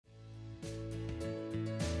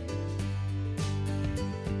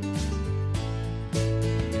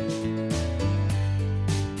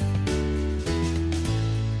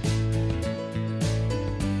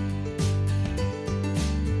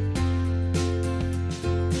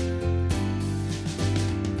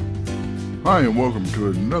Hi, and welcome to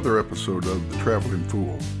another episode of The Traveling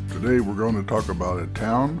Fool. Today we're going to talk about a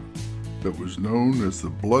town that was known as the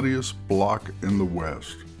bloodiest block in the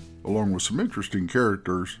West, along with some interesting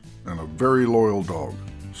characters and a very loyal dog.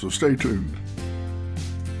 So stay tuned.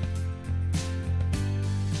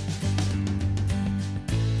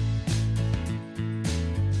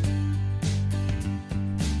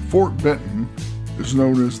 Fort Benton is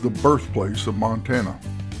known as the birthplace of Montana,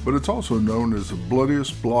 but it's also known as the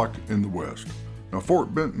bloodiest block in the West. Now,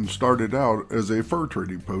 Fort Benton started out as a fur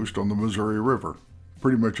trading post on the Missouri River.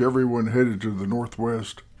 Pretty much everyone headed to the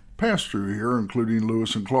northwest passed through here, including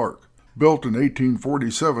Lewis and Clark. Built in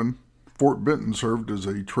 1847, Fort Benton served as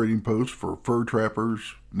a trading post for fur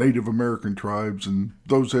trappers, Native American tribes, and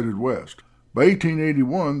those headed west. By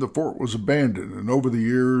 1881, the fort was abandoned, and over the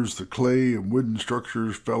years, the clay and wooden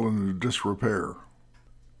structures fell into disrepair.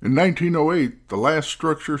 In 1908, the last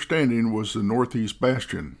structure standing was the Northeast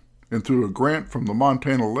Bastion, and through a grant from the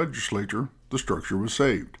Montana legislature, the structure was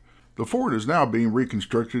saved. The fort is now being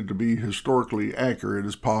reconstructed to be historically accurate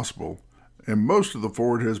as possible, and most of the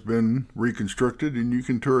fort has been reconstructed and you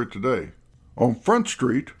can tour it today. On Front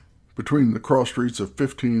Street, between the cross streets of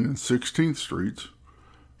 15th and 16th Streets,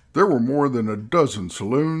 there were more than a dozen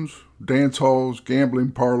saloons, dance halls,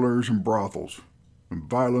 gambling parlors, and brothels, and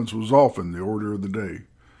violence was often the order of the day.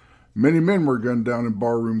 Many men were gunned down in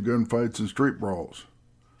barroom gunfights and street brawls.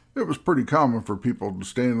 It was pretty common for people to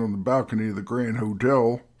stand on the balcony of the Grand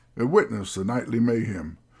Hotel and witness the nightly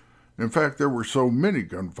mayhem. In fact, there were so many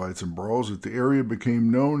gunfights and brawls that the area became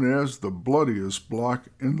known as the bloodiest block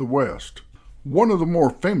in the West. One of the more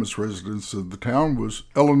famous residents of the town was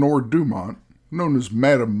Eleanor Dumont, known as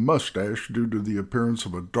Madam Mustache due to the appearance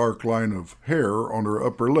of a dark line of hair on her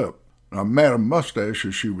upper lip. Now, Madam Mustache,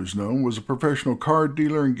 as she was known, was a professional card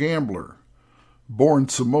dealer and gambler. Born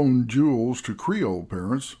Simone Jules to Creole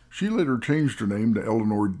parents, she later changed her name to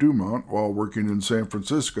Eleanor Dumont while working in San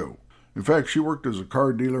Francisco. In fact, she worked as a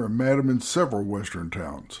card dealer and madam in several western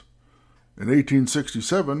towns. In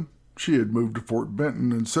 1867, she had moved to Fort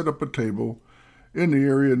Benton and set up a table in the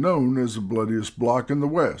area known as the bloodiest block in the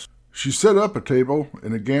West. She set up a table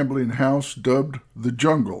in a gambling house dubbed the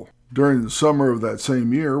Jungle. During the summer of that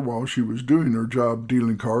same year, while she was doing her job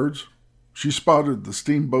dealing cards, she spotted the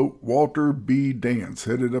steamboat Walter B. Dance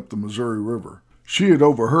headed up the Missouri River. She had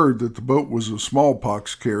overheard that the boat was a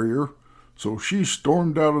smallpox carrier, so she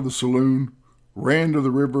stormed out of the saloon, ran to the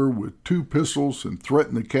river with 2 pistols, and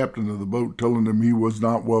threatened the captain of the boat, telling him he was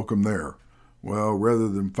not welcome there. Well, rather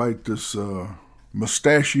than fight this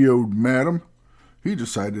mustachioed madam, he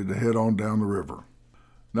decided to head on down the river.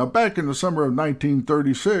 Now, back in the summer of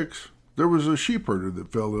 1936, there was a sheep herder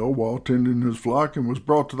that fell ill while tending his flock and was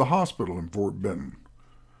brought to the hospital in Fort Benton.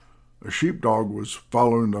 A sheepdog was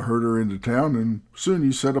following the herder into town, and soon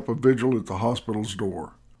he set up a vigil at the hospital's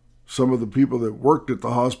door. Some of the people that worked at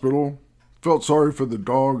the hospital felt sorry for the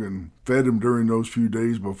dog and fed him during those few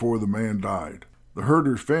days before the man died. The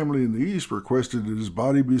herder's family in the east requested that his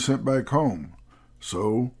body be sent back home,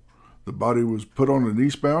 so the body was put on an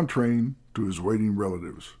eastbound train to his waiting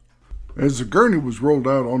relatives. As the gurney was rolled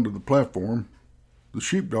out onto the platform, the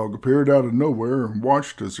sheepdog appeared out of nowhere and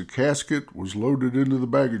watched as the casket was loaded into the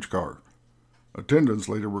baggage car. Attendants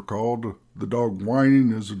later recalled the dog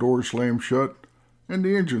whining as the door slammed shut and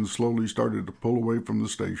the engine slowly started to pull away from the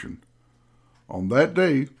station. On that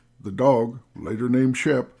day, the dog, later named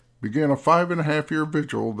Shep, began a 5.5-year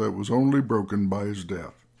vigil that was only broken by his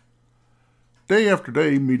death. Day after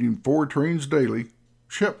day, meeting 4 trains daily,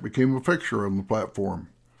 Shep became a fixture on the platform.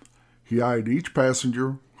 He eyed each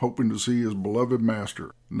passenger, hoping to see his beloved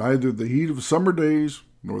master. Neither the heat of summer days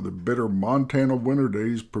nor the bitter Montana winter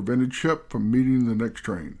days prevented Shep from meeting the next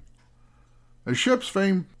train. As Shep's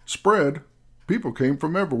fame spread, people came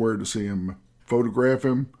from everywhere to see him, photograph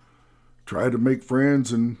him, try to make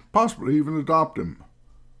friends, and possibly even adopt him.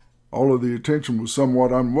 All of the attention was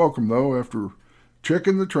somewhat unwelcome, though. After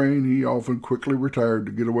checking the train, he often quickly retired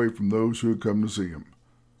to get away from those who had come to see him.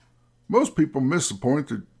 Most people missed the point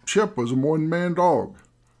that Shep was a one-man dog.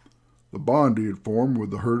 The bond he had formed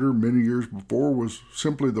with the herder many years before was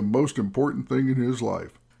simply the most important thing in his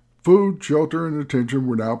life. Food, shelter, and attention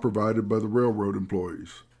were now provided by the railroad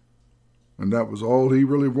employees, and that was all he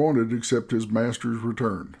really wanted except his master's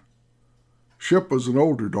return. Shep was an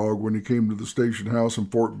older dog when he came to the station house in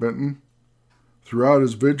Fort Benton. Throughout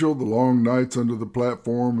his vigil, the long nights under the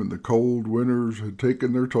platform and the cold winters had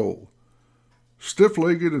taken their toll.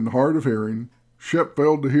 Stiff-legged and hard of hearing, Shep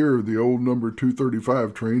failed to hear the old number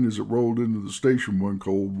 235 train as it rolled into the station one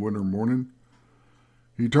cold winter morning.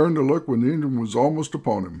 He turned to look when the engine was almost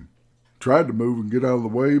upon him. Tried to move and get out of the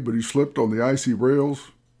way, but he slipped on the icy rails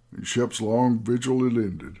and Shep's long vigil had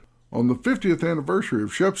ended. On the 50th anniversary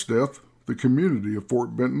of Shep's death, the community of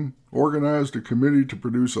Fort Benton organized a committee to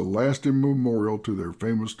produce a lasting memorial to their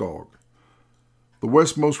famous dog. The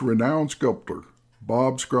West's most renowned sculptor,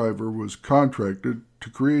 Bob Scriver, was contracted to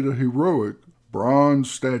create a heroic bronze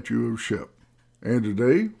statue of Shep. And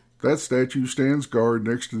today, that statue stands guard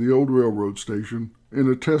next to the old railroad station in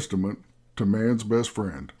a testament to man's best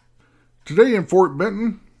friend. Today in Fort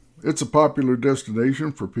Benton, it's a popular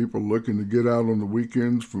destination for people looking to get out on the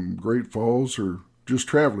weekends from Great Falls or just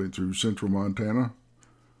traveling through central Montana.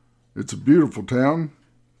 It's a beautiful town.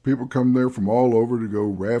 People come there from all over to go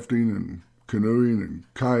rafting and canoeing and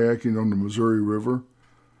kayaking on the Missouri River.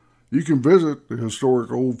 You can visit the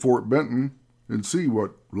historic old Fort Benton and see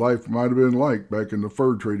what life might have been like back in the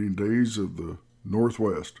fur trading days of the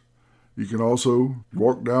Northwest. You can also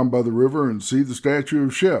walk down by the river and see the statue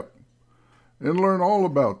of Shep and learn all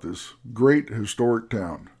about this great historic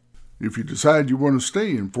town. If you decide you want to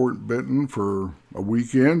stay in Fort Benton for a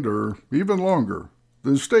weekend or even longer,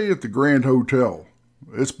 then stay at the Grand Hotel.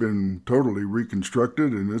 It's been totally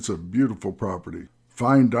reconstructed and it's a beautiful property.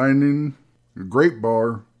 Fine dining, a great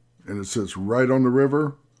bar, and it sits right on the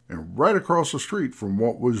river and right across the street from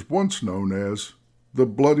what was once known as the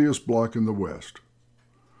bloodiest block in the West.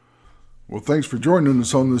 Well, thanks for joining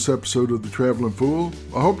us on this episode of The Traveling Fool.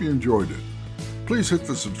 I hope you enjoyed it. Please hit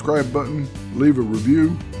the subscribe button, leave a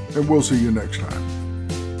review, and we'll see you next time.